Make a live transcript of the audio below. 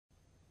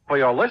For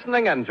your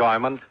listening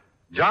enjoyment,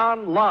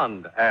 John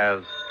Lund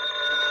as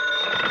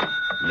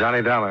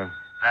Johnny Dollar.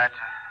 That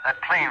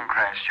plane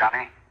crash,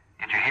 Johnny.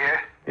 Did you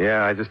hear?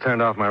 Yeah, I just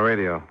turned off my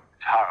radio.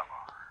 It's horrible.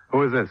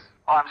 Who is this?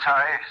 Oh, I'm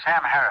sorry.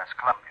 Sam Harris,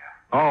 Columbia.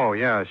 Oh,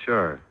 yeah,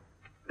 sure.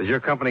 Does your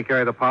company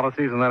carry the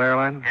policies in that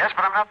airline? Yes,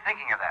 but I'm not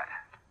thinking of that.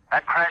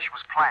 That crash was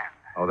planned.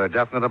 Oh, they're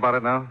definite about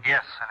it now?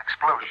 Yes, an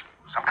explosion.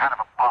 Some kind of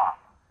a bomb.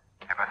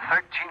 There were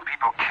 13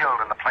 people killed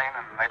in the plane,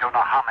 and they don't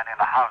know how many in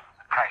the houses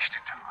it crashed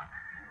into.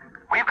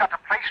 We've got to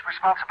place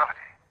responsibility.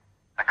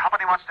 The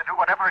company wants to do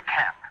whatever it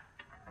can.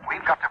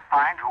 We've got to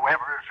find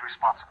whoever is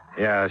responsible.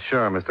 Yeah,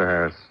 sure, Mr.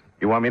 Harris.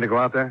 You want me to go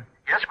out there?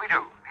 Yes, we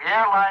do. The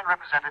airline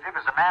representative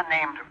is a man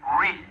named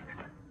Reed.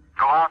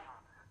 Go out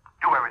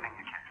and do everything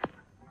you can.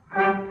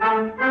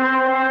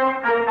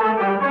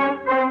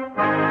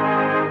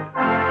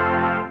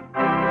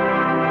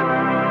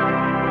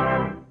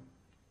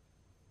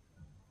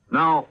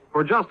 Now,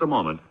 for just a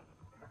moment,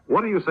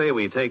 what do you say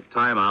we take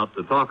time out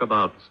to talk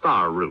about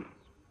star routes?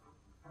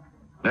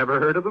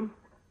 Never heard of them?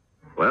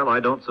 Well, I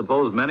don't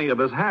suppose many of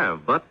us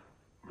have, but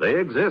they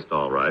exist,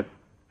 all right.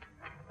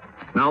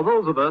 Now,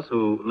 those of us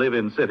who live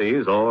in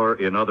cities or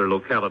in other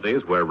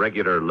localities where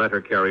regular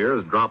letter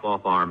carriers drop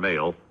off our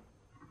mail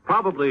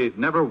probably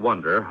never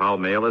wonder how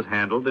mail is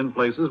handled in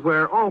places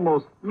where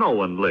almost no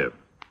one lives,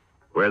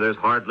 where there's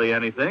hardly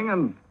anything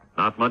and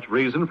not much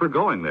reason for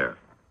going there.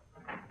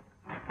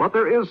 But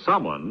there is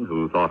someone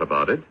who thought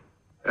about it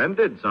and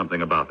did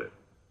something about it.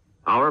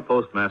 Our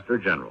Postmaster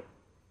General.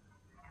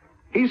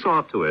 He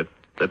saw to it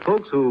that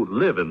folks who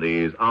live in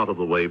these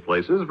out-of-the-way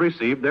places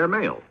receive their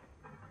mail.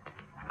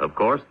 Of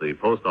course, the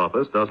post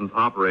office doesn't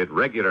operate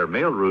regular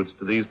mail routes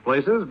to these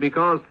places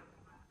because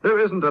there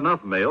isn't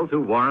enough mail to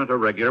warrant a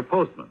regular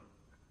postman.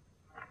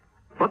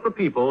 But the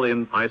people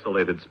in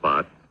isolated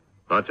spots,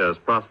 such as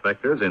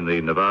prospectors in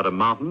the Nevada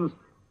mountains,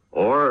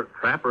 or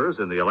trappers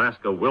in the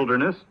Alaska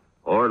wilderness,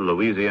 or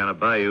Louisiana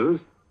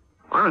bayous,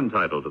 are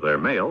entitled to their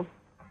mail.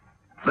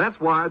 That's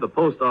why the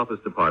Post Office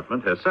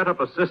Department has set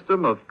up a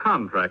system of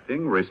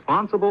contracting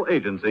responsible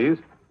agencies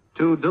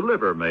to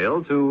deliver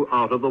mail to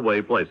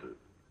out-of-the-way places.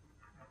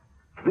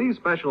 These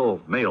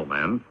special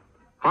mailmen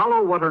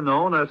follow what are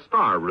known as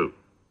star routes.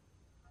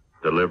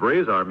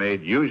 Deliveries are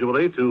made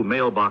usually to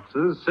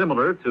mailboxes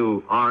similar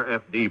to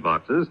RFD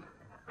boxes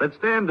that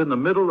stand in the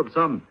middle of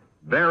some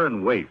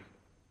barren waste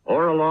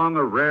or along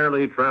a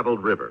rarely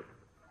traveled river.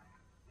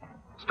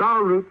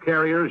 Star route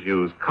carriers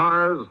use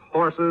cars,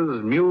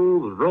 horses,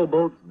 mules,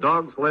 rowboats,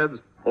 dog sleds,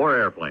 or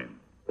airplanes,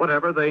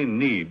 whatever they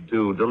need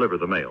to deliver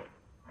the mail.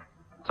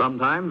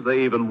 Sometimes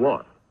they even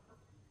walk.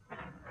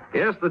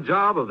 Yes, the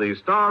job of the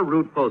star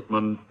route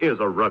postman is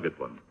a rugged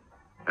one.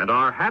 And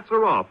our hats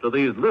are off to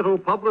these little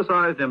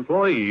publicized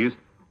employees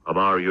of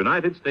our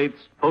United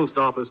States Post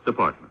Office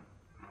Department.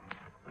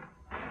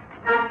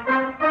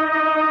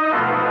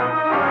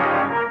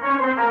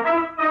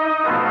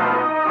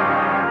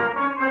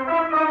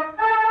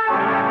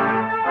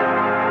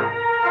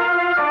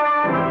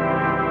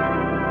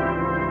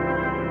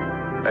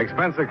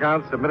 Expense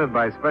account submitted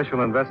by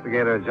Special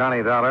Investigator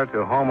Johnny Dollar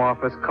to Home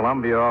Office,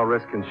 Columbia All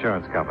Risk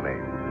Insurance Company.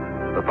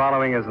 The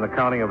following is an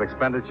accounting of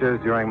expenditures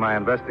during my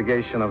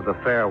investigation of the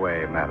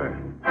Fairway matter.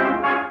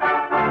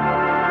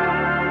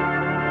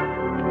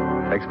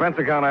 Expense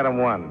account item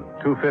 1,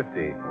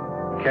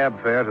 $250,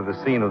 cab fare to the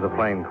scene of the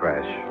plane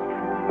crash,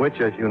 which,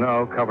 as you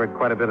know, covered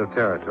quite a bit of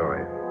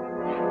territory.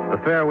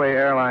 The Fairway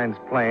Airlines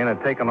plane had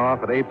taken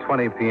off at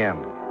 8:20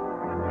 p.m.,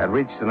 had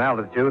reached an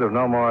altitude of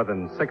no more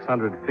than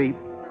 600 feet,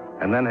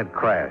 and then had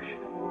crashed,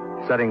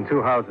 setting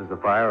 2 houses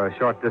afire a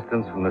short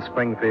distance from the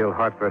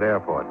Springfield-Hartford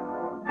Airport.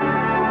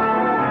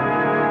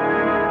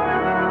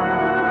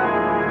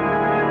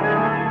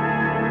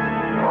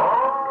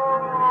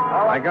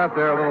 I got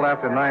there a little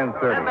after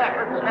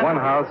 9:30. One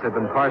house had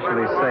been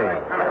partially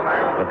saved,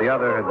 but the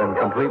other had been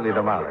completely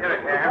demolished.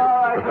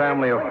 The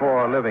family of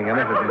 4 living in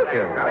it had been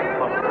killed.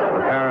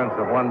 The parents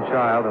of 1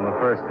 child in the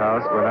first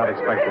house were not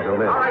expected to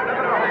live.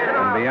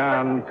 And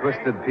beyond,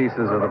 twisted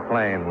pieces of the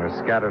plane were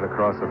scattered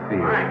across a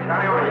field.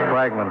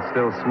 Fragments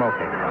still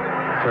smoking,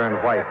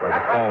 turned white by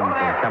the foam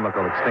from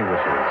chemical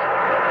extinguishers.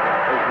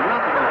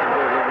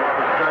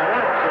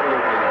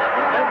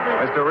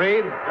 Mr.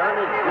 Reed?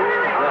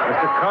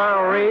 Mr.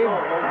 Carl Reed?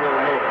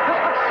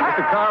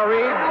 Mr. Carl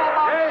Reed?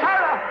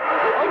 Sarah!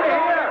 Over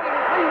here!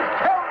 Please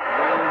tell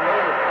me!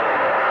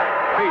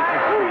 Please,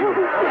 Mr. Reed,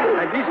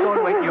 at least go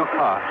and wait in your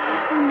car.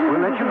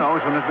 We'll let you know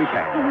as soon as we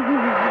can.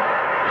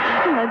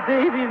 My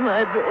baby,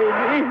 my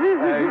baby.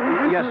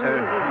 Yes,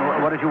 sir.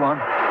 What did you want?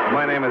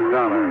 My name is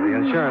Dollar, the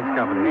insurance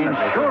company.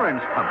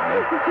 Insurance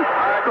company?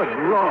 Good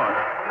Lord.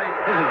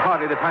 This is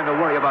hardly the time to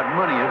worry about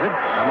money, is it?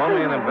 I'm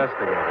only an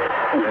investigator.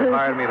 They've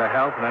hired me to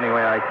help in any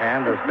way I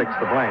can to fix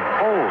the blame.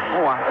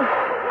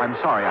 I'm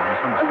sorry. I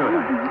misunderstood.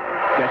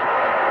 Yes.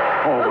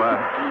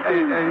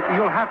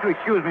 You'll have to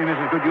excuse me,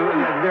 Mrs. Goodyear.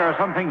 There are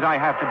some things I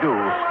have to do.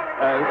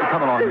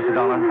 Come along, Mr.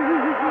 Dollar.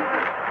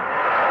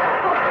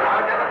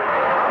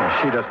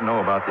 She doesn't know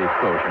about the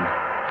explosion.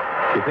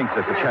 She thinks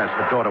there's a chance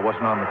her daughter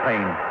wasn't on the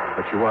plane,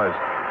 but she was.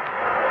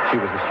 She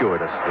was a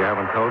stewardess. You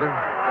haven't told her?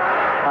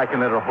 I can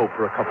let her hope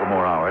for a couple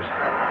more hours.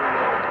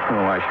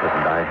 Oh, why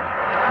shouldn't I?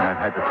 I've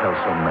had to tell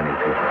so many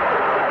people.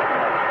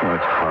 Oh,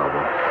 it's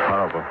horrible.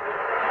 Horrible.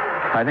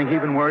 I think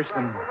even worse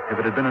than if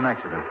it had been an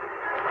accident.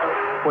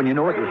 When you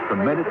know it was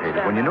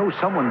premeditated, when you know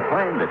someone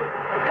planned it.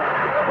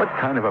 What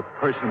kind of a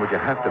person would you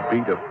have to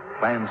be to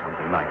plan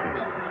something like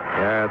this?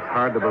 Yeah, it's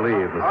hard to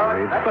believe, Mr.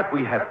 Reed. But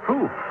we have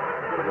proof.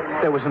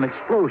 There was an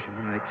explosion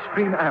in an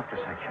extreme after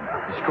section.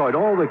 Destroyed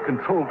all the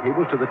control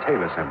cables to the tail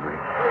assembly.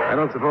 I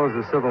don't suppose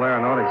the civil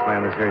aeronautics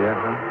man is here yet,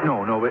 huh?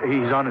 No, but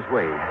he's on his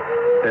way.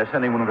 They're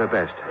sending one of their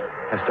best,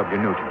 S.W.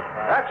 Nugent.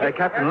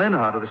 Captain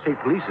Lenhart of the state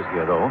police is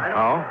here, though.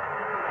 Oh?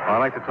 Well,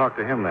 I'd like to talk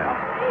to him then.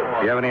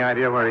 Do you have any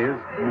idea where he is?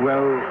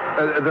 Well,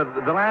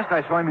 the last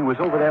I saw him, he was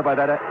over there by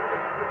that...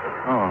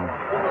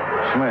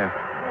 Smith.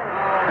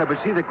 But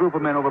see the group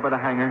of men over by the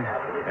hangar?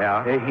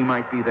 Yeah? He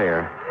might be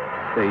there.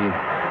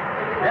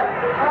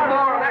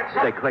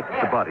 They collected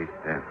the bodies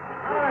there.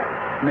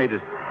 Made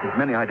as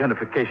many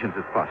identifications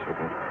as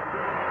possible.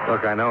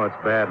 Look, I know it's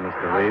bad,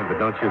 Mr. Reed, but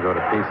don't you go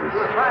to pieces.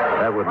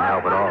 That wouldn't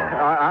help at all.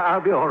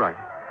 I'll be all right.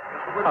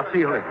 I'll see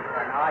you later.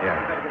 Yeah.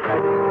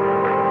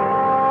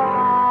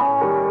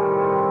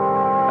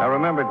 I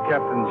remembered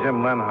Captain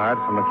Jim Lenhart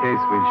from a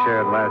case we'd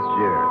shared last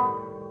year,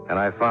 and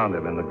I found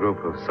him in the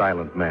group of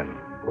silent men.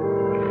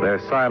 Their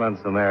silence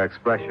and their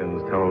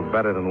expressions told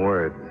better than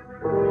words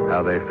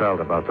how they felt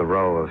about the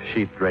row of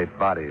sheet-draped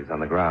bodies on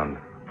the ground.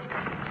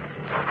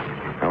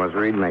 How was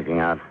Reed making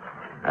out?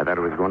 I thought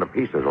it was going to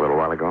pieces a little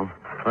while ago.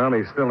 Well,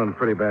 he's still in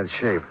pretty bad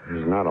shape.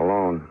 He's not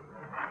alone.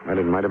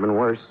 It might have been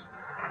worse.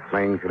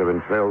 Plane could have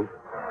been filled.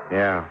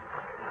 Yeah.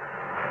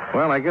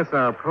 Well, I guess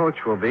our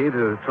approach will be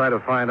to try to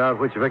find out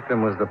which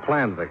victim was the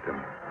planned victim.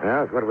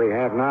 Yeah, that's what we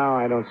have now.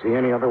 I don't see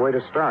any other way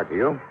to start, do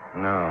you?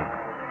 No.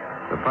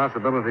 The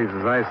possibilities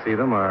as I see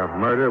them are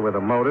murder with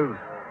a motive,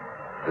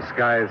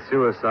 disguised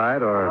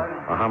suicide, or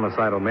a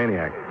homicidal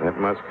maniac. That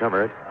must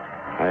cover it.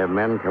 I have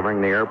men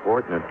covering the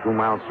airport and a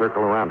 2-mile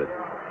circle around it.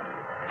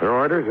 Their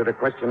orders are to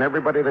question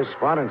everybody they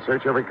spot and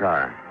search every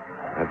car.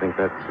 I think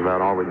that's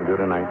about all we can do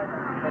tonight.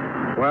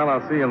 Well,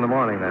 I'll see you in the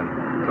morning, then.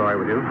 Sorry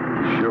with you?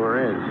 Sure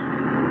is.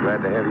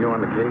 Glad to have you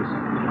on the case.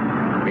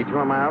 Meet you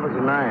in my office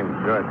at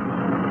 9. Good.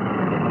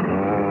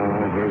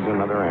 Here's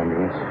another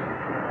ambulance.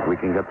 We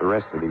can get the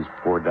rest of these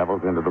poor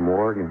devils into the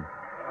morgue and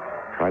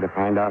try to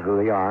find out who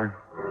they are.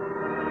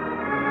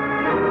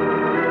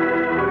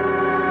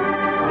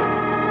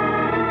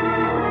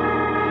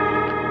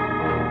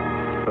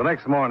 The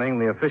next morning,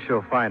 the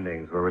official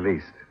findings were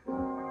released.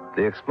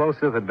 The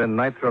explosive had been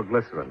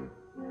nitroglycerin.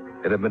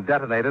 It had been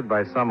detonated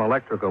by some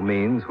electrical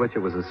means, which it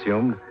was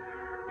assumed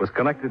was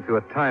connected to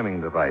a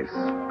timing device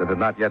that had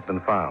not yet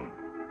been found.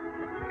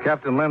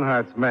 Captain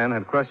Lenhart's men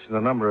had questioned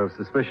a number of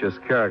suspicious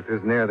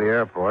characters near the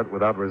airport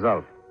without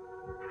result.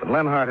 But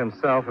Lenhart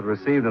himself had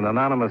received an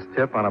anonymous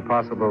tip on a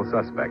possible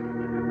suspect,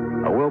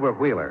 a Wilbur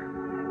Wheeler,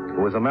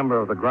 who was a member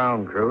of the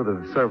ground crew that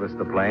had serviced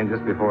the plane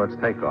just before its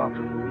takeoff.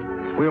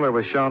 Wheeler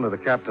was shown to the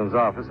captain's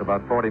office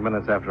about 40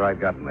 minutes after I'd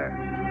gotten there.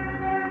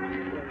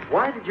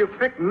 Why did you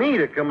pick me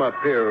to come up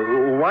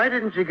here? Why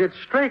didn't you get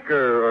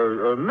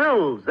Straker or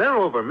Mills? They're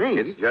over me.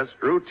 It's just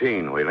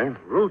routine, Wheeler.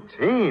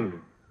 Routine?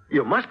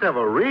 You must have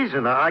a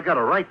reason. I got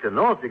a right to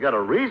know if you got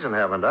a reason,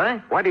 haven't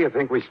I? Why do you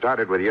think we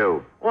started with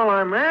you? Well,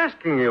 I'm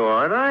asking you,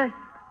 aren't I?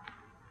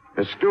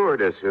 The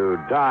stewardess who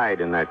died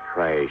in that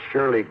crash,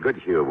 Shirley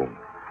Goodhue.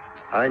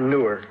 I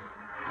knew her.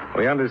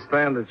 We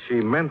understand that she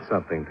meant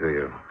something to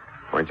you.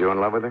 Weren't you in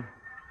love with her?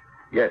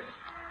 Yes.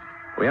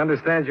 We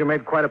understand you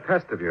made quite a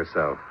pest of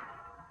yourself,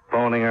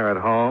 phoning her at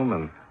home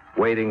and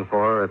waiting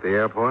for her at the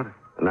airport.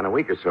 And then a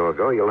week or so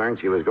ago, you learned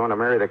she was going to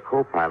marry the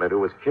co-pilot who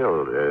was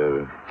killed.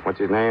 What's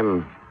his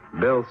name?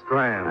 Bill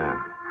Strand.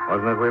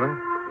 Wasn't it,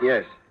 Wheeler?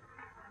 Yes.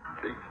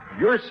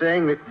 You're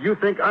saying that you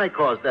think I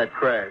caused that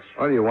crash.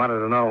 Well, you wanted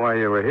to know why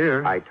you were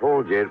here. I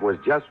told you it was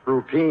just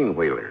routine,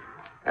 Wheeler.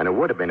 And it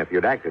would have been if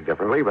you'd acted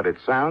differently, but it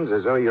sounds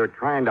as though you're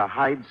trying to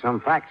hide some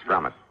facts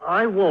from us.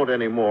 I won't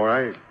anymore.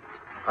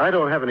 I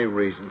don't have any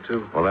reason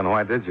to. Well, then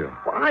why did you?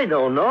 Well, I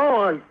don't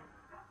know.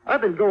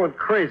 I've been going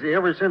crazy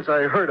ever since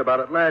I heard about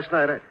it last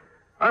night.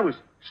 I was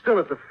still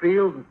at the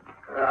field.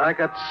 I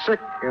got sick,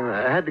 and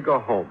I had to go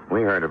home.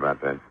 We heard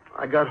about that.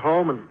 I got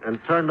home and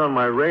turned on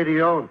my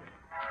radio.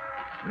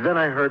 Then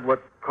I heard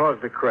what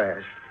caused the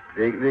crash,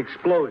 the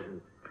explosion.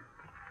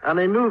 And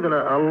I knew that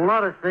a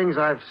lot of things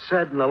I've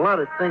said and a lot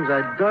of things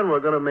I'd done were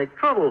going to make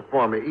trouble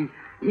for me.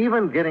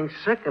 Even getting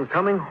sick and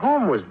coming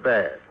home was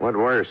bad. What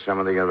were some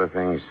of the other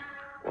things?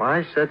 Well,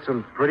 I said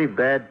some pretty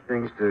bad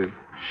things to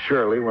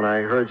Shirley when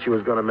I heard she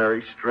was going to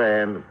marry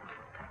Strand.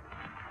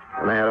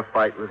 And I had a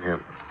fight with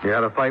him. You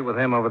had a fight with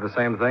him over the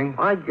same thing?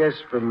 I guess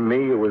for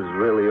me it was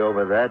really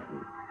over that.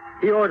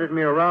 He ordered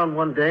me around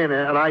one day, and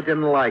I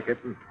didn't like it.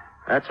 And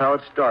that's how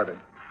it started.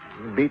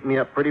 He beat me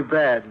up pretty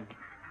bad.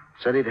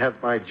 Said he'd have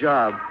my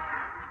job.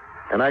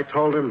 And I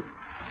told him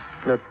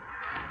that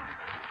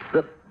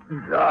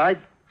I'd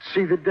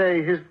see the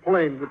day his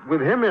plane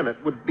with him in it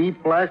would be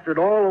plastered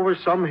all over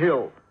some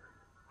hill.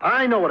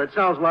 I know what it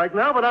sounds like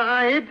now, but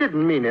it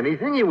didn't mean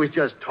anything. It was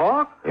just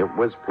talk. It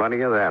was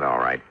plenty of that, all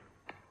right.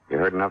 You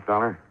heard enough,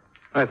 Dollar?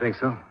 I think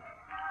so.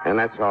 And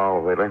that's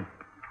all, Wheeler.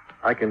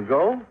 I can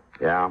go?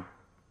 Yeah.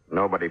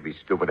 Nobody'd be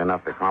stupid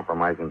enough to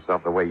compromise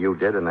himself the way you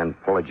did and then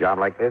pull a job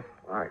like this.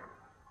 All right.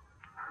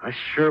 I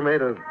sure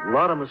made a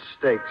lot of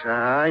mistakes.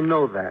 I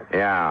know that.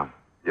 Yeah.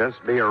 Just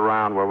be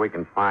around where we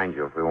can find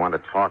you if we want to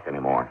talk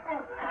anymore.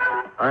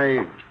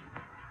 I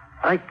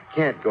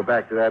can't go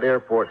back to that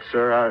airport,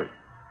 sir.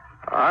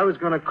 I was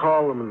going to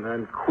call them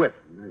and quit,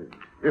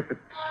 if it's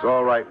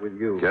all right with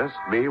you. Just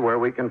be where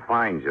we can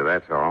find you,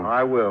 that's all.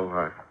 I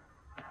will.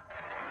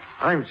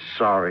 I'm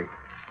sorry.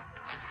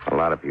 A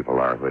lot of people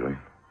are, Whitley.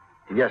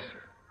 Yes, sir.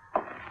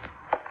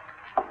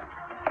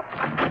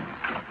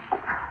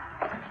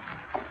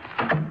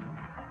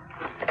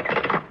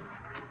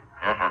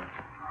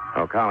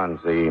 Oh,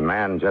 Collins, the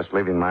man just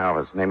leaving my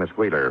office. Name is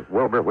Wheeler.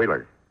 Wilbur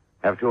Wheeler.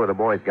 Have two of the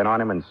boys get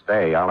on him and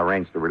stay. I'll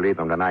arrange to relieve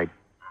him tonight.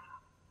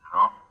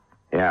 Oh?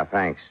 Yeah,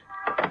 thanks.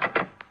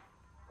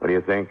 What do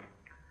you think?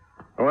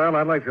 Well,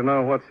 I'd like to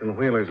know what's in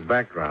Wheeler's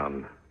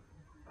background.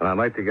 And I'd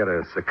like to get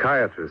a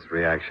psychiatrist's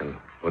reaction,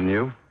 wouldn't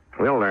you?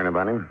 We'll learn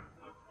about him.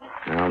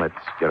 Now, let's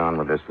get on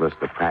with this list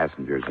of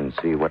passengers and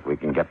see what we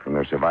can get from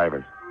their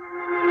survivors.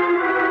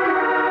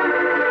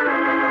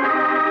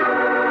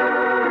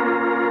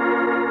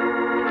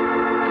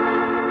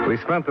 We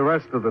spent the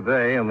rest of the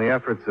day in the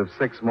efforts of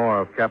 6 more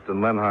of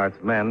Captain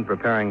Lenhart's men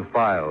preparing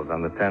files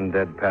on the 10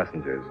 dead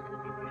passengers.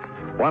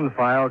 One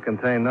file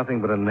contained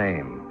nothing but a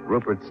name,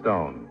 Rupert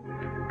Stone.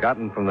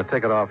 Gotten from the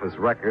ticket office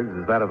records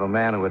is that of a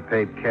man who had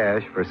paid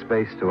cash for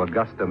space to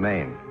Augusta,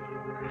 Maine.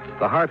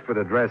 The Hartford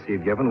address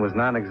he'd given was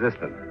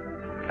non-existent,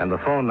 and the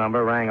phone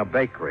number rang a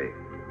bakery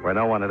where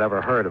no one had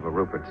ever heard of a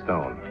Rupert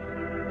Stone.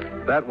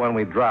 That one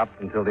we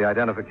dropped until the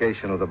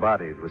identification of the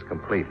bodies was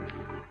complete.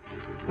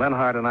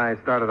 Lenhart and I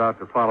started out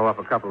to follow up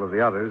a couple of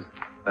the others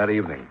that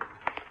evening.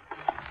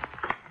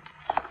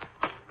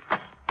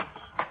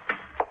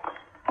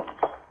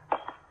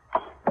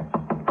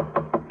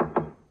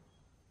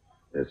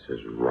 This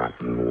is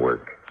rotten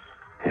work.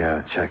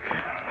 Yeah, check.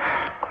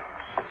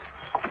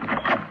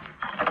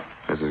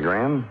 Mrs.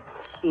 Graham?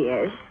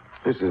 Yes?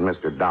 This is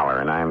Mr. Dollar,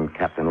 and I'm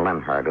Captain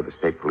Lenhart of the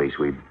State Police.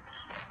 We'd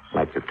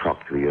like to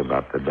talk to you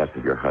about the death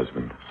of your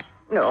husband.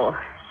 No,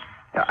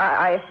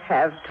 I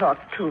have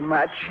talked too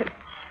much.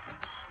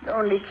 It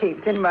only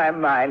keeps in my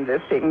mind the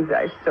things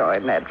I saw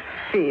in that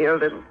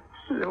field and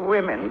the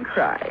women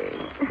crying.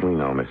 We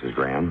know, Mrs.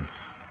 Graham,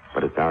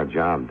 but it's our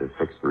job to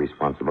fix the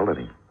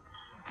responsibility.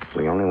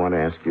 We only want to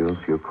ask you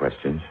a few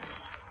questions.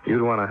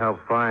 You'd want to help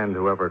find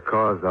whoever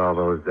caused all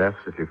those deaths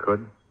if you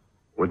could,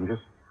 wouldn't you?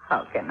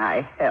 How can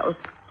I help?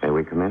 May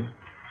we come in?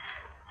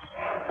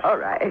 All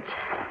right.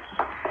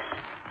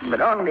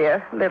 But only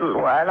a little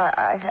while.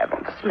 I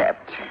haven't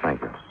slept.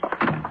 Thank you.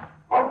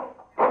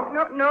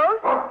 No,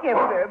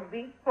 Skipper,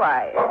 be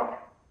quiet.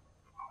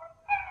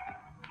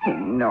 He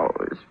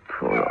knows,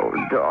 poor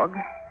old dog.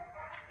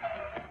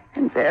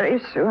 And very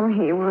soon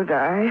he will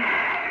die.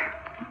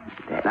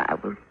 Then I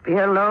will be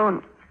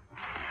alone.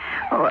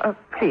 Oh,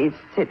 please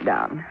sit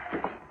down.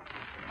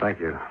 Thank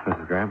you,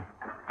 Mrs. Graham.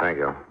 Thank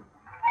you.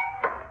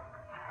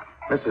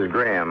 Mrs.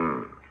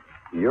 Graham,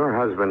 your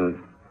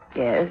husband...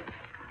 Yes?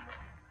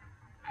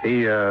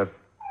 He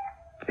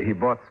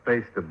bought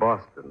space to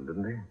Boston,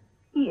 didn't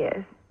he?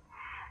 Yes.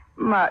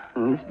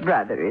 Martin's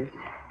brother is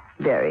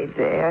buried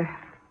there.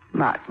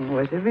 Martin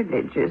was a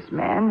religious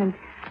man, and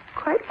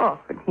quite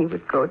often he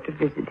would go to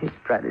visit his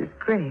brother's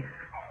grave.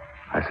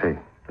 I see.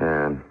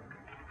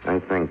 I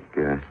think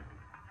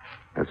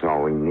that's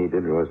all we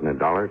needed, wasn't it,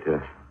 Dollar,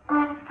 to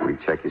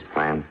recheck his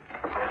plans?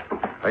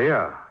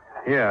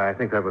 Yeah, I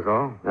think that was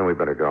all. Then we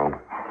better go.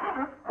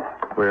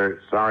 We're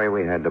sorry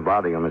we had to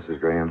bother you, Mrs.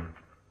 Graham.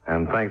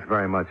 And thanks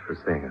very much for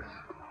seeing us.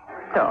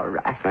 It's all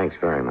right. Thanks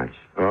very much.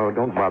 Oh,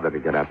 don't bother to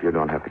get up. You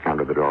don't have to come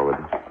to the door with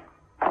us.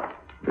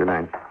 Good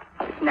night.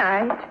 Good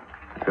night.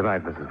 Good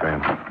night, Mrs.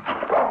 Graham.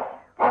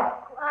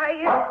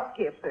 Quiet,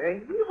 Skipper.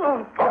 He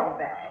won't come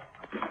back.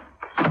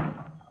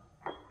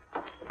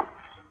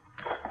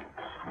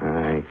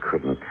 I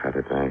couldn't cut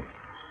it. I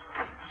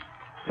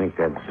think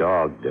that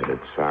dog did it.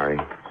 Sorry.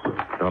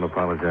 Don't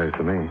apologize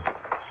to me.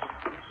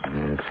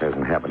 This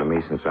hasn't happened to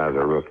me since I was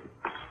a rookie.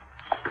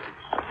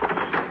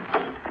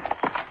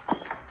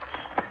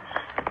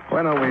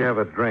 Why don't we have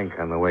a drink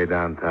on the way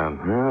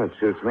downtown? Well, it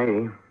suits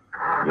me.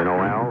 You know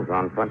Al's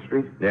on Front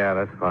Street? Yeah,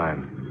 that's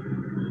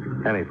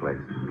fine. Any place.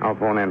 I'll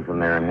phone in from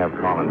there and have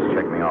Collins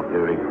check me off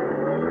duty.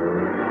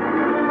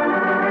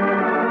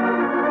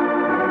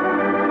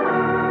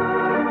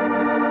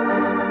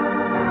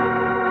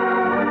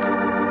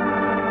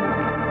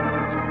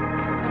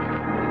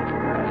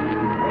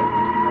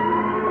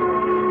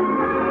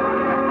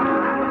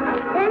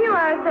 Here you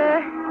are,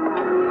 sir.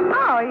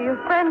 Oh, you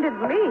friended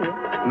Lee.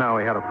 No,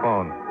 he had a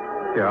phone.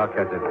 Here, I'll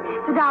catch it.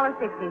 It's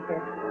 $1.60,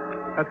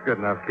 sir. That's good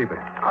enough. Keep it.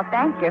 Oh,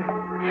 thank you.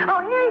 Oh,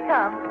 here he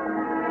comes.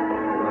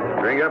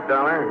 Drink up,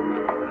 Dollar.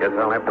 Guess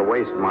I'll have to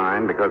waste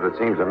mine because it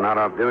seems I'm not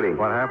off duty.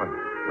 What happened?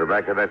 We're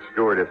back to that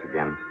stewardess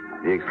again.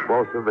 The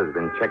explosive has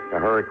been checked to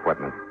her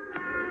equipment.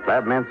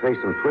 Lab men say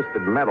some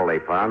twisted metal they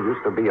found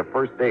used to be a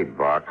first aid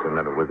box and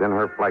that it was in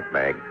her flight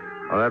bag.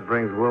 Well, that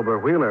brings Wilbur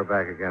Wheeler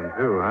back again,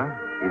 too, huh?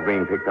 He's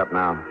being picked up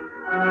now.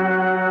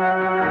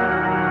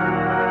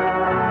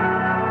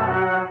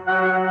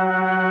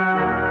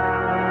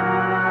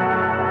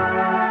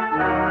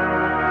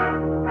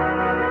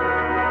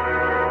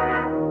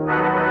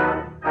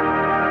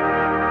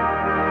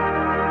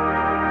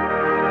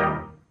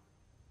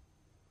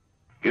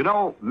 You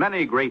know,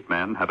 many great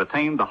men have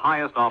attained the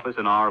highest office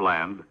in our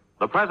land,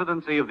 the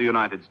presidency of the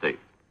United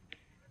States.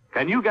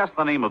 Can you guess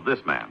the name of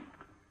this man?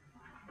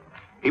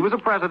 He was a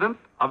president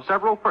of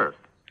several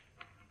firsts.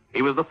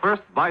 He was the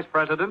first vice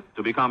president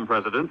to become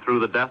president through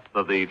the death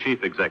of the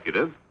chief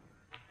executive,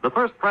 the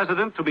first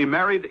president to be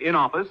married in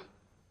office,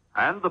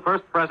 and the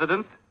first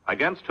president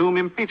against whom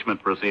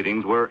impeachment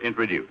proceedings were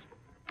introduced.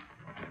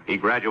 He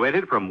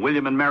graduated from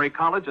William and Mary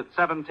College at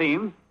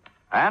 17,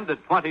 and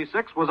at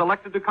 26 was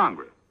elected to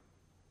Congress.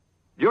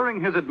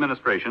 During his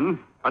administration,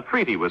 a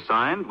treaty was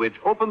signed which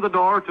opened the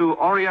door to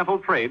Oriental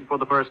trade for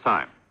the first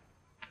time.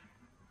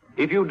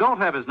 If you don't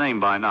have his name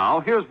by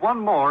now, here's one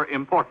more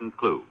important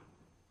clue.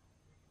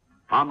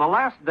 On the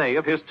last day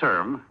of his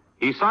term,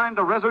 he signed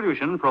a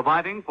resolution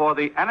providing for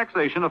the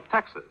annexation of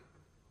Texas.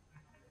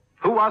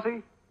 Who was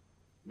he?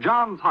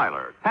 John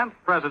Tyler, 10th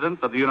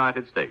President of the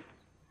United States.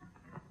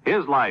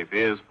 His life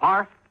is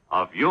part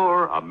of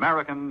your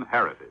American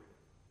heritage.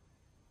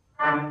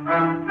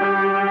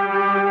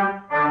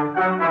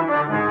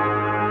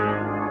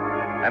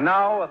 And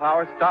now, with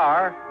our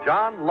star,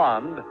 John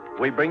Lund,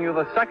 we bring you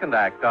the second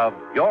act of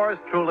Yours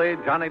Truly,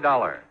 Johnny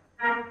Dollar.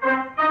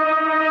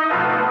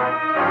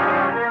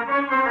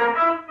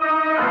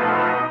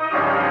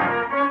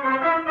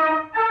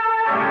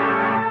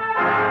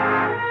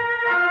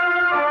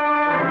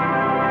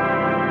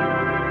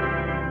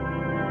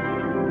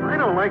 I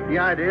don't like the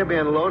idea of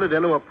being loaded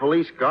into a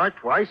police car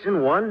twice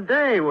in one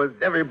day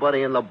with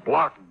everybody in the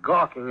block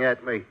gawking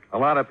at me. A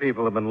lot of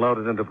people have been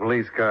loaded into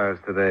police cars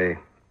today.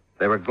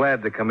 They were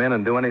glad to come in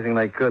and do anything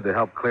they could to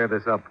help clear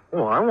this up.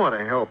 Well, I want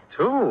to help,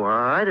 too.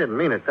 I didn't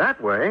mean it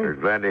that way. We're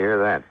glad to hear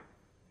that.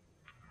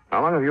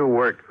 How long have you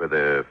worked for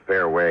the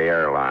Fairway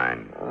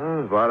Airline?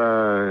 Oh, about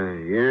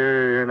a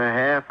year and a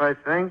half, I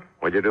think.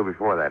 What'd you do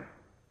before that?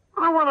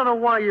 I want to know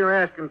why you're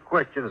asking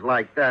questions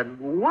like that.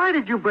 Why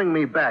did you bring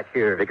me back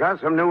here? Because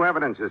some new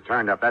evidence has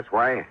turned up, that's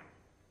why.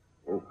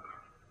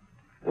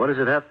 What does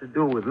it have to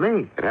do with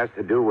me? It has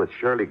to do with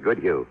Shirley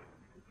Goodhue.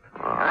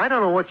 I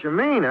don't know what you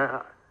mean.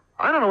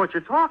 I don't know what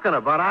you're talking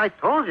about. I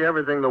told you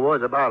everything there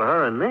was about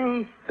her and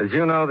me. Did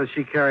you know that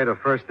she carried a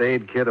first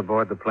aid kit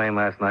aboard the plane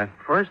last night?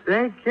 First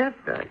aid kit?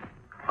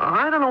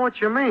 I don't know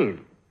what you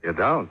mean. You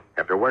don't?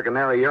 After working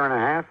there a year and a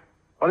half?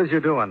 What did you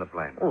do on the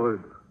plane? Oh,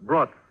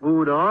 brought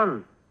food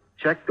on,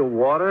 checked the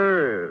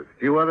water, a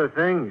few other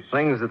things.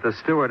 Things that the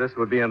stewardess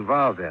would be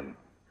involved in.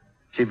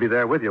 She'd be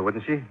there with you,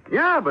 wouldn't she?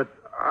 Yeah, but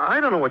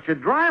I don't know what you're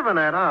driving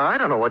at. I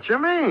don't know what you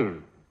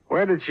mean.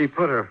 Where did she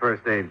put her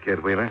first aid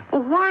kit, Wheeler?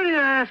 Well, why do you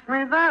ask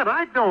me that?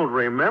 I don't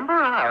remember.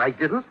 I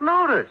didn't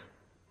notice.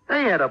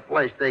 They had a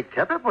place they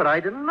kept it, but I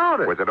didn't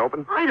notice. Was it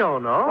open? I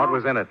don't know. What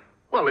was in it?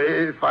 Well,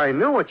 if I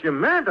knew what you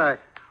meant, I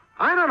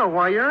don't know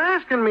why you're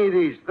asking me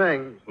these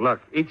things.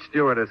 Look, each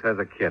stewardess has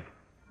a kit.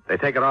 They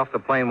take it off the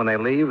plane when they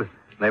leave, and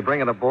they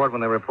bring it aboard when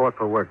they report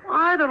for work.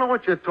 I don't know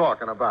what you're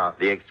talking about.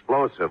 The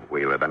explosive,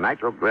 Wheeler, the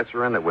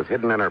nitroglycerin that was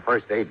hidden in her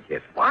first aid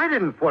kit. Well, I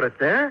didn't put it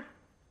there.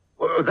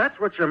 Well, that's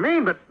what you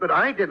mean, but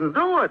I didn't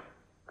do it.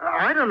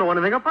 I don't know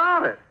anything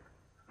about it.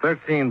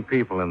 13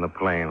 people in the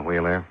plane,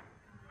 Wheeler.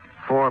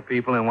 4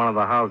 people in one of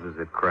the houses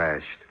that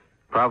crashed.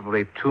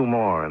 Probably 2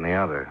 more in the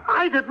other.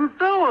 I didn't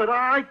do it.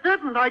 I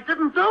didn't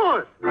do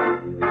it.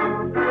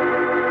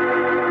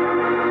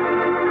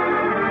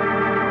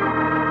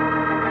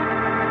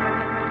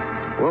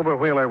 Wilbur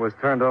Wheeler was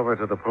turned over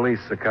to the police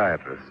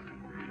psychiatrist.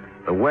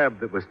 The web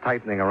that was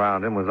tightening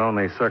around him was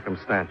only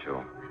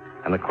circumstantial.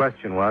 And the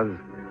question was,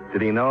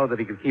 did he know that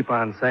he could keep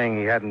on saying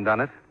he hadn't done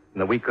it,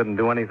 and that we couldn't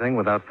do anything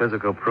without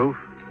physical proof?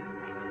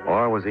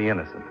 Or was he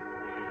innocent?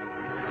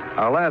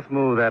 Our last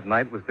move that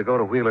night was to go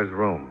to Wheeler's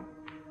room.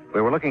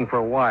 We were looking for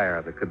a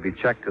wire that could be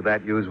checked to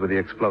that used with the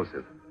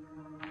explosive.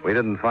 We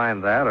didn't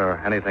find that or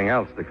anything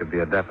else that could be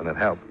a definite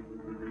help.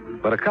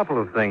 But a couple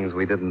of things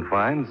we didn't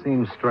find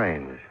seemed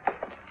strange.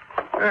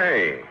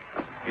 Hey,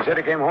 he said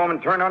he came home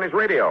and turned on his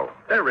radio.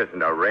 There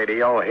isn't a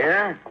radio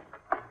here.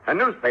 A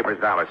newspaper's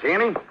dollar, see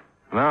any?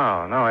 No,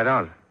 I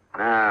don't.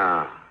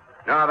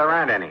 No, there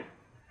aren't any.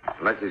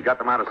 Unless he's got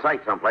them out of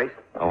sight someplace.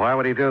 Well, why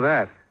would he do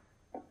that?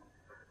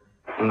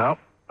 No.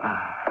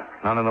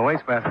 None in the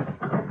wastebasket.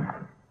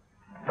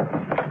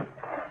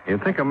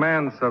 You'd think a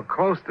man so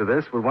close to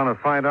this would want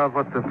to find out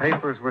what the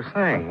papers were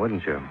saying,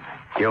 wouldn't you?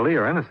 Guilty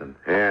or innocent?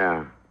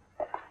 Yeah.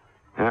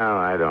 Well,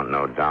 I don't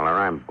know, Dollar.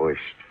 I'm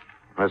bushed.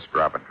 Let's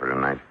drop it for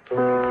tonight.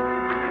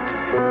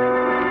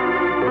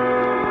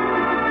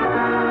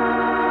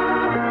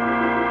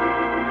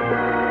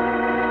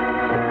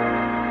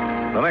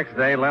 The next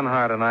day,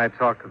 Lenhart and I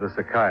talked to the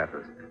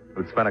psychiatrist,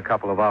 who'd spent a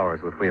couple of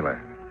hours with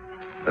Wheeler.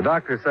 The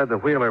doctor said the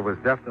Wheeler was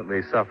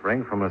definitely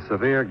suffering from a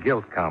severe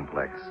guilt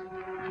complex.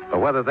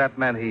 But whether that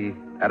meant he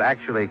had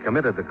actually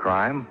committed the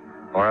crime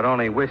or had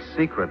only wished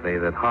secretly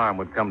that harm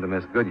would come to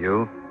Miss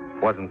Goodhue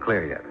wasn't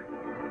clear yet.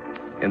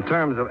 In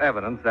terms of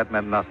evidence, that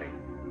meant nothing.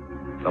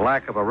 The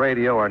lack of a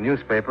radio or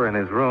newspaper in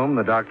his room,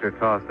 the doctor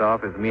tossed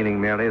off as meaning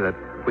merely that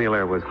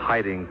Wheeler was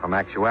hiding from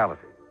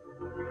actuality.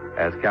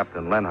 As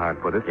Captain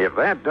Lenhart put it, If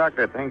that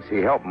doctor thinks he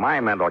helped my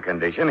mental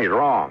condition, he's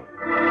wrong.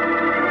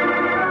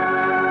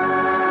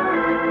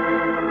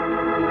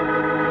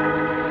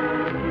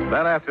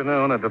 that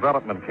afternoon, a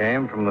development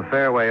came from the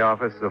Fairway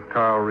office of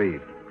Carl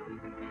Reed.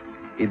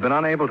 He'd been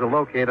unable to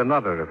locate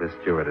another of his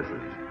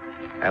stewardesses.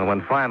 And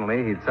when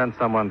finally he'd sent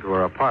someone to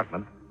her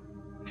apartment,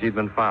 she'd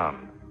been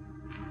found,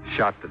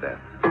 shot to death.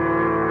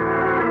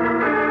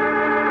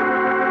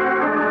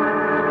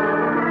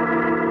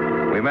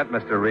 We met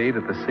Mr. Reed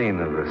at the scene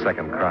of the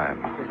second crime.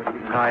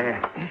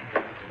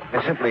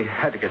 I simply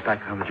had to get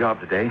back on the job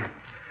today.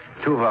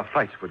 2 of our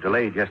flights were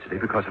delayed yesterday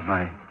because of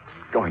my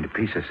going to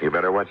pieces. You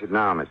better watch it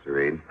now, Mr.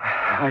 Reed.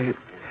 I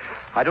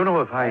don't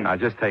know if I... Now,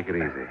 just take it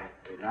easy.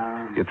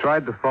 You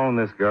tried to phone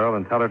this girl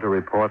and tell her to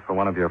report for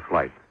one of your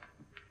flights.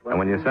 And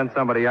when you sent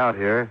somebody out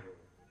here,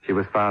 she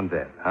was found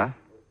dead, huh?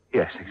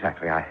 Yes,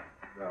 exactly. I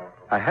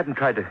hadn't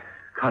tried to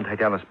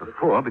contact Alice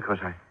before because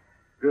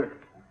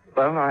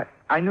Well,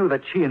 I knew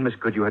that she and Miss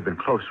Goodhue had been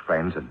close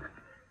friends and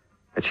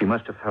that she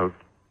must have felt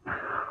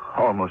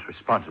almost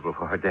responsible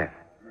for her death.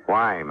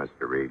 Why,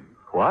 Mr. Reed?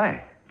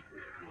 Why?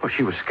 Well,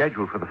 she was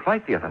scheduled for the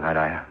flight the other night.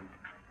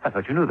 I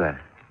thought you knew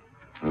that.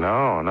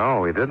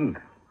 No, we didn't.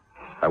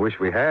 I wish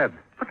we had.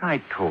 But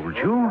I told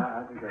you.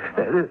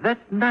 That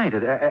night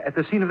at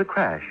the scene of the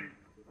crash.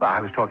 I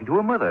was talking to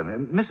her mother,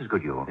 Mrs.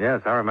 Goodhue.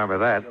 Yes, I remember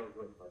that.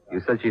 You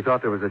said she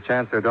thought there was a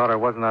chance her daughter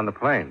wasn't on the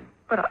plane.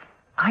 But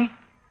I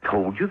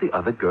told you the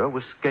other girl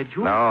was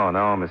scheduled. No,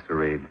 Mr.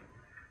 Reed.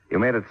 You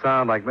made it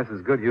sound like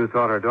Mrs. Goodhue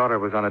thought her daughter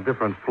was on a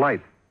different flight.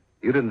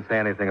 You didn't say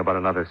anything about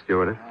another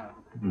stewardess.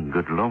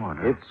 Good Lord.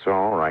 It's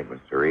all right,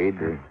 Mr. Reed.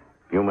 The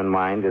human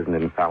mind isn't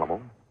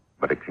infallible,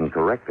 but it can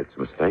correct its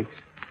mistakes.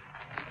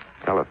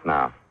 Tell us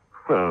now.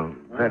 Well,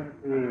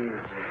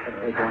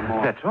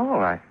 that's all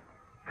right.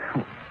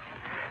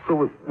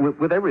 Well,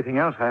 with everything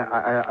else,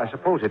 I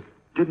suppose it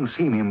didn't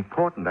seem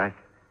important. I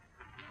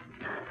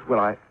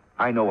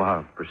know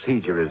our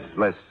procedure is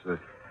less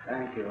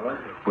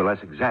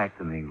exact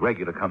than the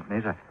regular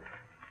companies.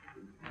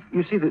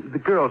 You see, the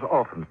girls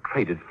often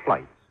traded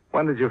flights.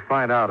 When did you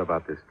find out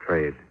about this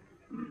trade?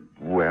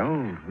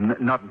 Well,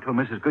 not until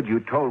Mrs. Goodhue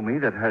told me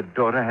that her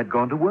daughter had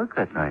gone to work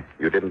that night.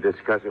 You didn't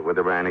discuss it with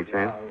her by any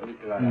chance?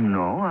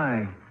 No,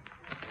 I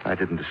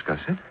didn't discuss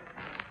it.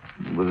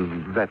 Well,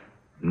 that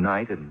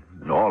night and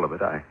all of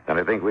it, Then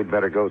I think we'd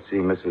better go see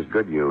Mrs.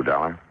 Goodhue,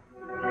 Dollar.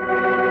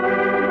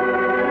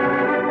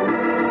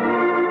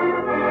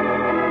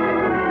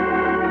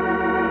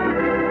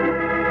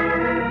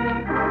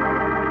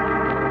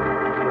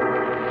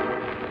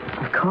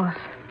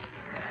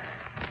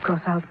 Of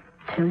course, I'll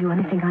tell you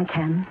anything I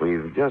can.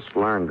 We've just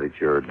learned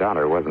that your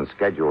daughter wasn't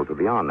scheduled to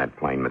be on that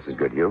plane, Mrs.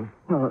 Goodhue.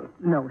 Well,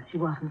 no, she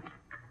wasn't.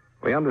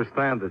 We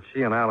understand that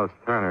she and Alice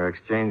Turner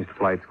exchanged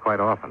flights quite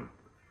often.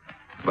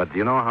 But do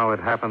you know how it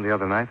happened the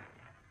other night?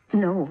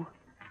 No.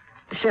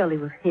 Shirley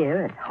was here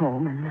at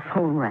home and the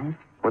phone rang.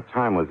 What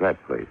time was that,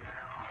 please?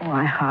 Oh,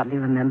 I hardly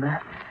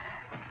remember.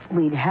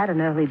 We'd had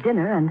an early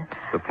dinner and...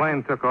 The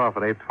plane took off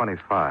at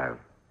 8:25.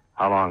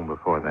 How long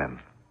before then?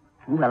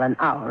 Well, an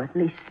hour at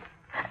least.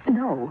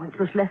 No, it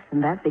was less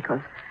than that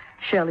because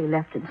Shirley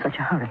left in such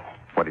a hurry.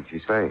 What did she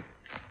say?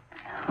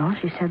 Well,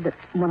 she said that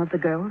one of the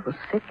girls was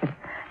sick and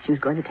she was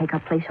going to take her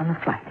place on the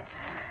flight.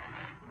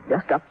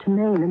 Just up to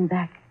Maine and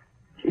back,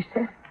 she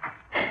said.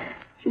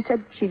 She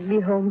said she'd be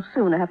home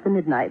soon after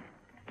midnight.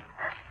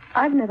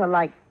 I've never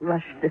liked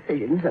rushed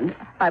decisions, and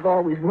I've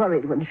always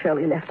worried when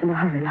Shirley left in a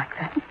hurry like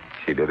that.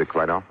 She did it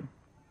quite often?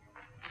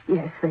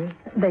 Yes,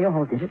 they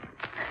all did it.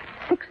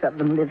 6 of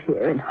them live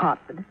here in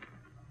Hartford.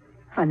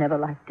 I never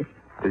liked it.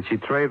 Did she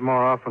trade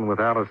more often with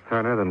Alice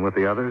Turner than with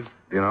the others?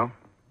 Do you know?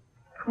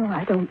 Oh,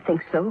 I don't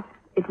think so.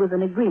 It was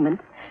an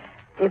agreement.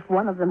 If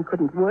one of them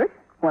couldn't work,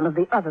 one of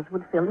the others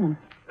would fill in.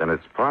 Then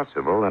it's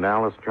possible that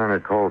Alice Turner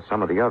called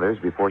some of the others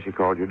before she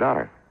called your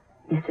daughter.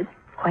 Yes, it's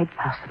quite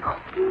possible.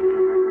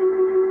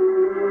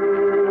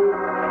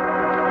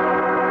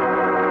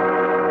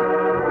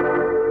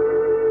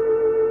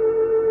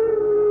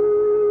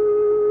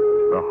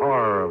 The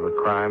horror of the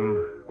crime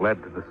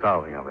led to the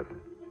solving of it.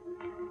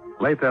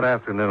 Late that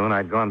afternoon,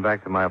 I'd gone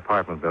back to my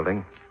apartment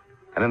building,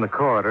 and in the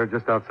corridor,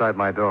 just outside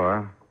my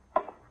door...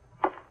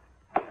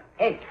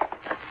 Hey.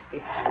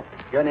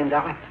 Your name,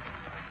 darling?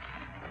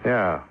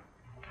 Yeah.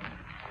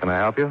 Can I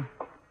help you?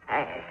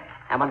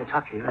 I want to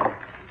talk to you.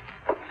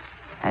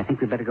 I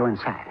think we'd better go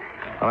inside.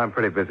 Well, I'm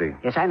pretty busy.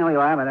 Yes, I know you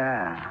are, but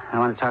I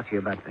want to talk to you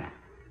about the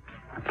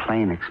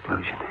plane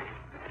explosion.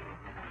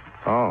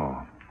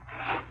 Oh.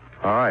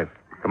 All right.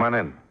 Come on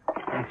in.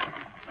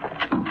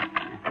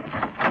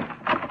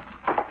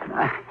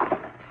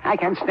 I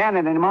can't stand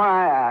it anymore.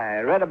 I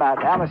read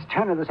about Alice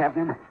Turner this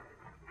afternoon.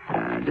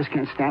 just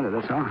can't stand it,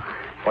 that's all.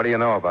 What do you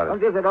know about Well,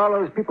 it? just that all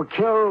those people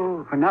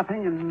killed for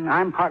nothing, and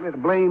I'm partly to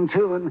blame,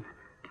 too, and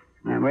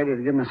I'm ready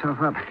to give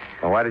myself up.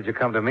 Well, why did you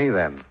come to me,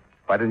 then?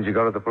 Why didn't you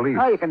go to the police?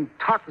 Oh, you can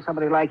talk to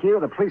somebody like you.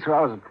 The police are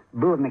always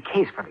building the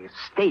case for the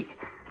estate.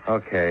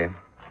 Okay.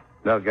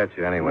 They'll get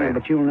you anyway. Yeah,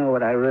 but you'll know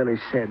what I really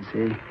said,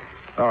 see?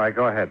 All right,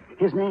 go ahead.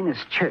 His name is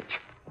Church.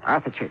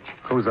 Arthur Church.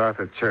 Who's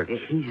Arthur Church?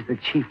 He's the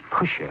chief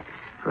pusher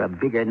for a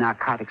bigger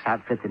narcotics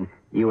outfit than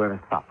you ever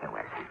thought there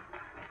was.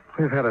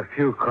 We've had a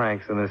few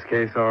cranks in this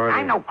case already.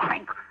 I'm no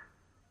crank.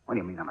 What do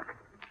you mean, I'm a...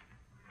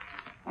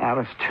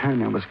 Alice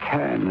Turner was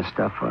carrying the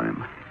stuff for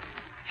him.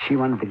 She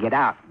wanted to get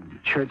out,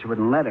 and Church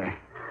wouldn't let her.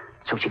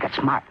 So she got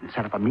smart and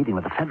set up a meeting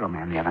with a federal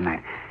man the other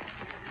night.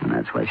 And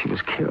that's why she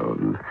was killed,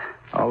 and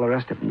all the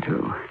rest of them,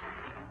 too.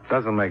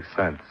 Doesn't make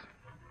sense.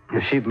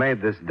 If she'd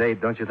made this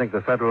date, don't you think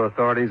the federal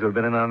authorities would have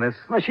been in on this?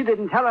 Well, she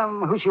didn't tell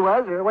them who she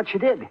was or what she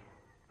did.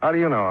 How do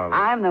you know of it?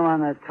 I'm the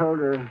one that told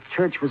her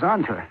Church was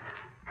onto her.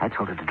 I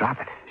told her to drop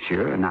it.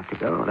 Sure, and not to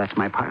go. That's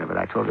my part of it.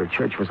 I told her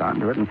Church was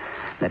onto it and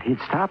that he'd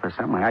stop her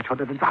somewhere. I told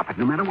her to drop it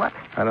no matter what.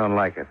 I don't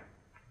like it.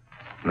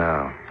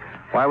 No.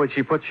 Why would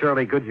she put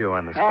Shirley Goodhue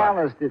on the spot?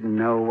 Alice didn't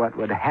know what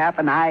would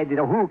happen. I did.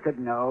 Who could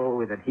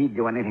know that he'd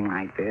do anything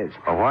like this?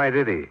 Well, why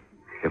did he?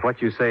 If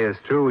what you say is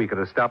true, he could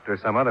have stopped her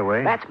some other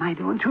way. That's my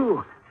doing,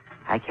 too.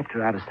 I kept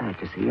her out of sight,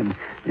 you see, and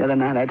the other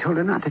night I told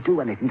her not to do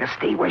anything, to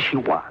stay where she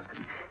was,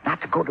 and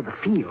not to go to the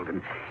field,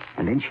 and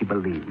then she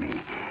believed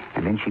me.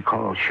 And then she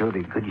called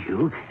Shirley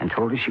Goodhue and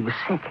told her she was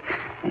sick,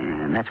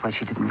 and that's why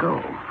she didn't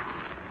go.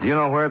 Do you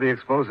know where the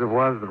explosive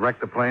was that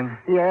wrecked the plane?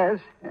 Yes,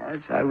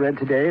 I read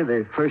today,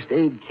 the first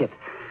aid kit.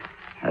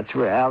 That's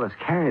where Alice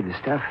carried the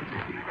stuff.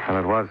 And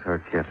it was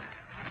her kit.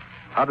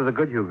 How did the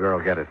Goodhue girl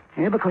get it?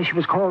 Yeah, because she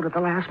was called at the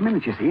last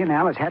minute, you see, and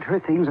Alice had her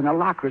things in a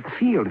locker at the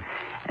field.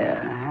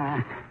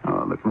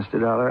 Oh, look, Mr.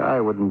 Dollar,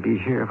 I wouldn't be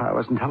here if I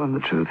wasn't telling the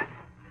truth.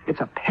 It's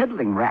a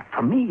peddling rack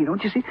for me,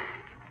 don't you see?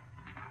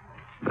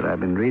 But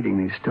I've been reading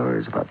these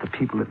stories about the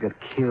people that got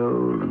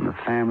killed and the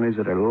families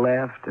that are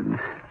left, and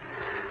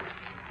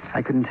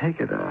I couldn't take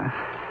it.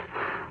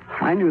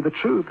 I knew the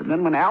truth, and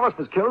then when Alice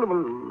was killed,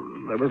 well,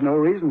 there was no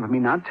reason for me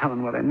not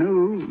telling what I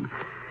knew.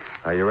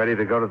 Are you ready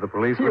to go to the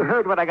police? You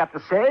heard what I got to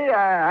say.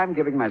 I'm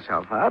giving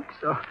myself up,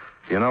 so...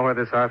 Do you know where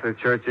this Arthur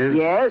Church is?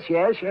 Yes. He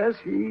and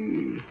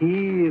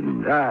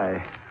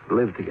I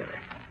live together.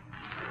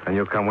 And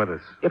you'll come with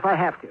us? If I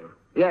have to.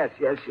 Yes.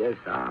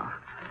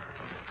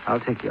 I'll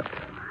take you up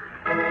there.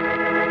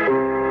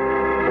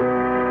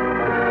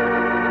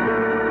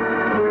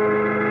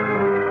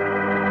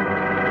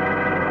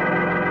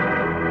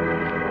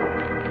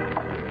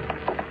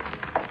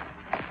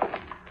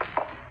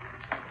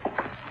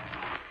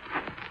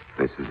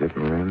 This is it,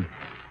 Moran?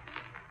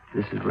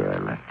 This is where I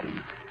left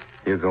him.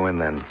 You go in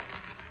then.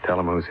 Tell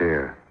him who's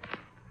here.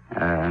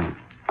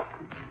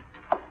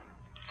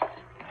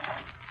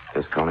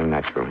 Just calling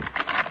naturally.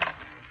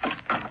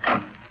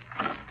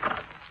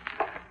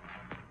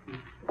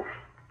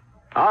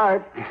 All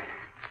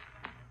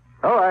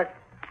right.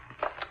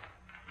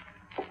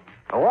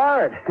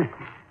 Ward,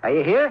 are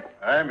you here?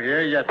 I'm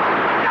here yet. Oh,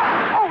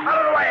 out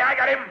of the way. I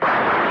got him.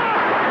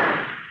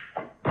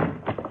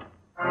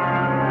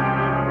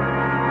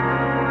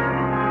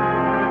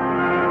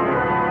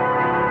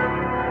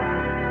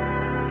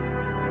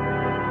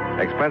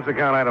 Expense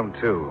account item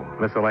 2,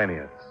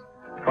 miscellaneous,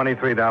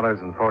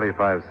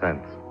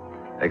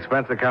 $23.45.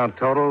 Expense account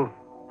total,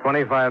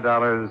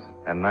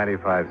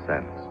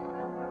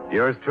 $25.95.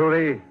 Yours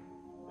truly,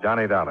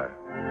 Johnny Dollar.